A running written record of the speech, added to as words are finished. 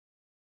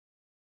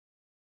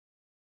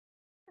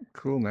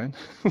Cool, man.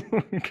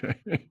 Okay.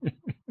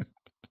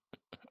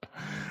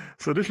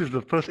 So this is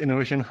the Perth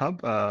Innovation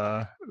Hub.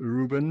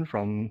 Ruben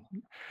from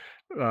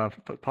part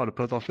of the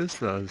Perth office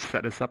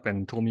set this up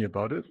and told me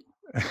about it.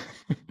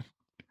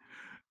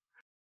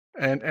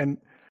 And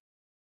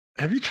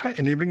have you tried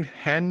enabling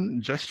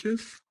hand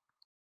gestures?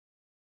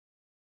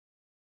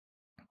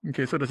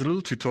 Okay, so there's a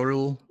little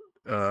tutorial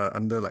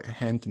under like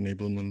hand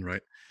enablement,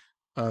 right?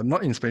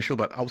 Not in Spatial,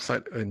 but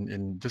outside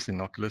in just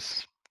in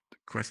Oculus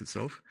Quest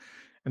itself.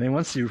 And then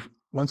once you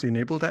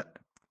enable that,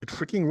 it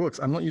freaking works.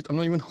 I'm not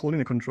even holding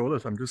the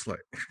controllers. I'm just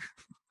like,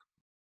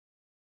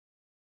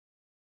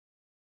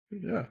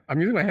 yeah,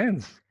 I'm using my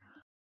hands.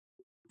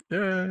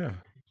 Yeah.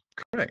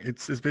 Correct.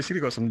 It's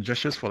basically got some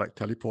gestures for like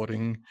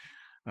teleporting.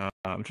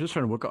 I'm just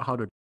trying to work out how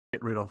to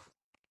get rid of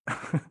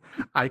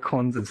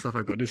icons and stuff.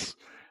 I've got this.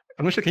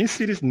 I'm not sure. Can you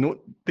see this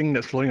note thing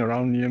that's floating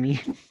around near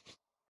me?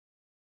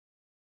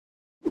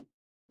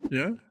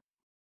 Yeah.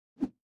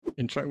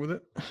 Interact with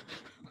it.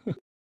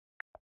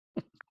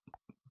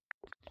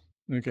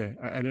 Okay.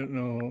 I don't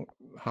know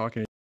how I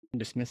can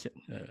dismiss it.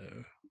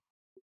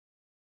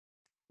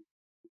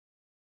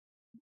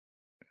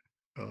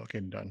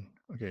 Okay, done.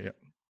 Okay, yeah.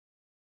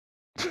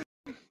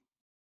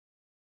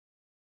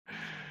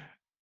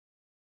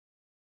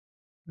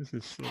 This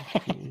is so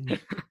cool.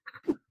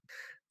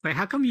 Wait,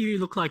 how come you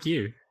look like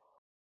you?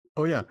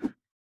 Oh yeah.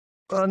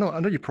 No,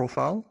 under your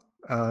profile,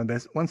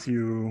 there's once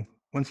you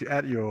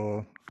add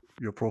your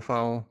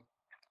profile,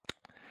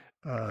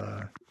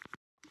 once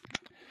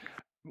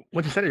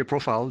you set your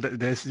profile,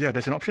 there's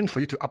an option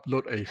for you to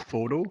upload a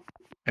photo,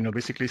 and it'll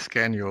basically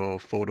scan your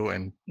photo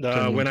and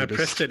turn When into I this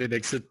pressed it, it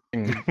exited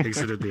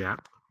the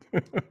app.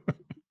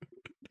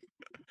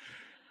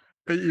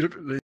 You look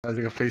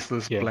like a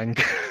faceless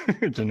blank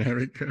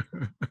generic.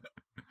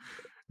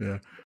 Yeah.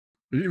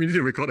 We need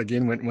to record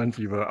again once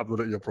you've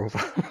uploaded your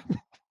profile.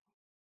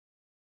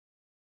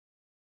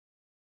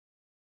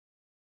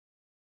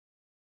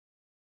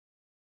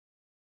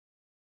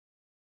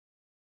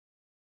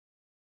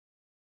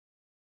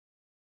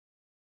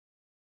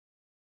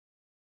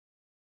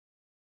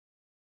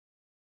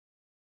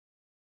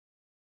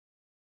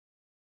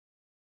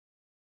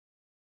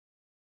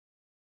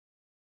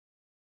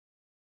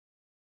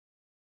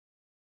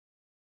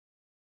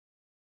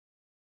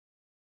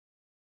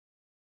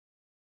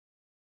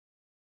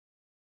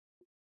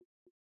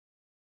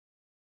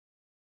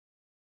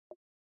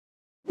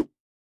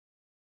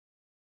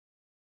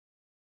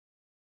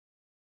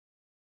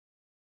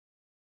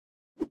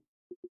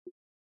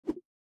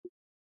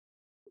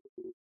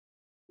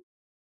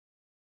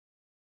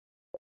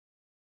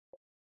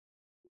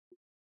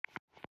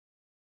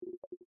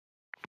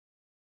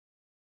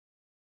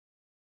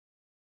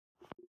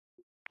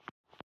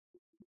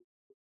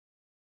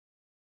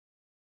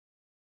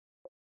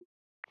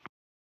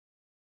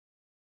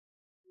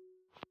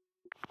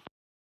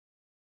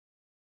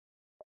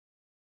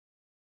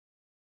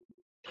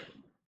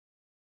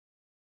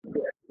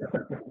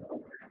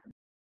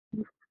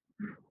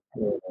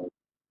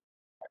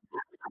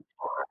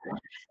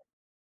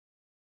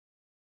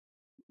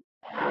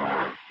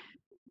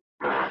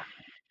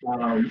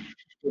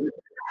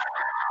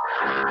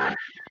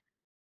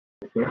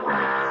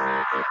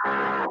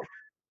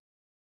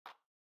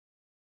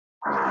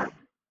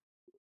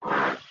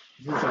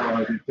 This is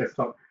the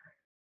desktop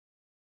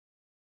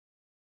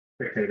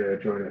spectator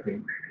join, I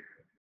think.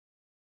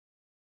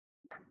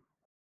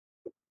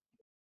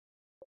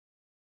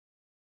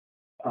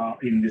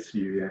 In this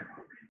view, yeah.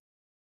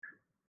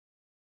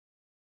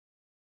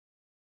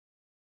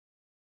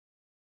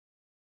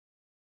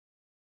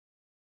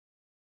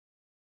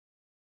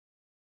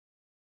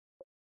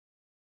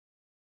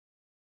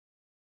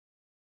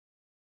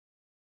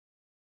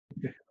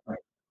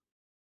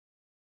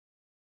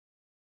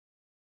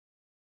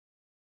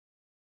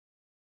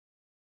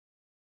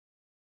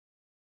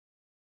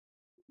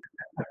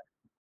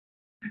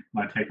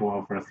 Might take a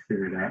while for us to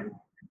figure it out.